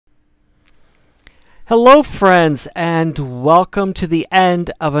Hello, friends, and welcome to the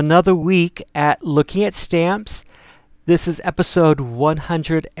end of another week at Looking at Stamps. This is episode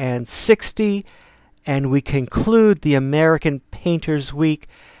 160, and we conclude the American Painters Week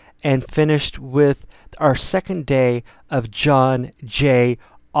and finished with our second day of John J.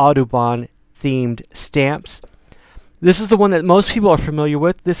 Audubon themed stamps. This is the one that most people are familiar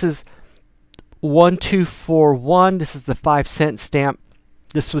with. This is 1241. This is the 5-cent stamp.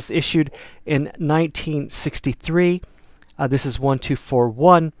 This was issued in 1963. This is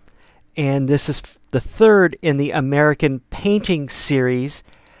 1241, and this is the third in the American Painting series,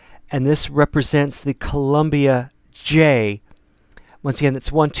 and this represents the Columbia J. Once again,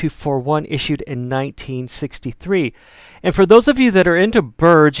 it's 1241, issued in 1963. And for those of you that are into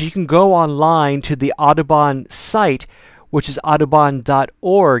birds, you can go online to the Audubon site, which is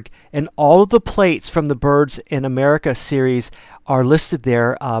audubon.org, and all of the plates from the Birds in America series are listed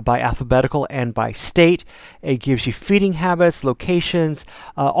there by alphabetical and by state. It gives you feeding habits, locations,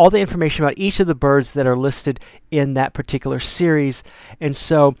 all the information about each of the birds that are listed in that particular series. And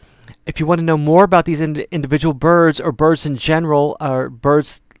so if you want to know more about these individual birds or birds in general or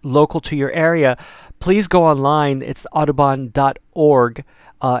birds local to your area, please go online. It's audubon.org,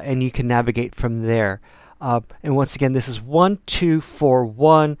 and you can navigate from there. And once again, this is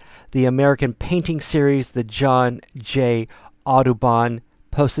 1241, the American Painting series, the John J. Audubon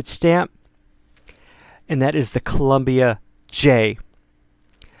postage stamp, and that is the Columbia J.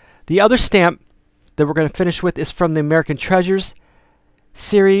 The other stamp that we're going to finish with is from the American Treasures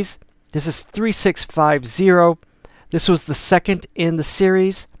series. This is 3650. This was the second in the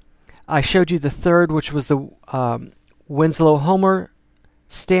series. I showed you the third, which was the Winslow Homer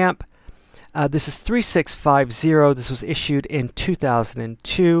stamp. This is 3650. This was issued in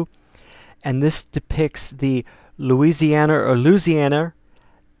 2002, and this depicts the Louisiana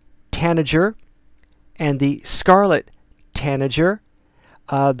Tanager and the Scarlet Tanager.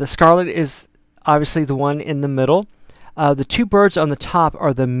 The Scarlet is obviously the one in the middle. The two birds on the top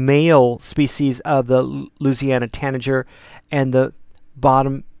are the male species of the Louisiana Tanager, and the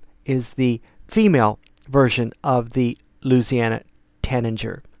bottom is the female version of the Louisiana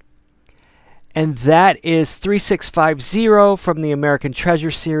Tanager. And that is 3650 from the American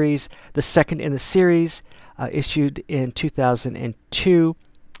Treasure series, the second in the series, issued in 2002.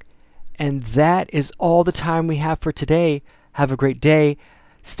 And that is all the time we have for today. Have a great day.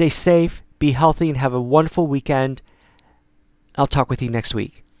 Stay safe, be healthy, and have a wonderful weekend. I'll talk with you next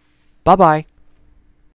week. Bye-bye.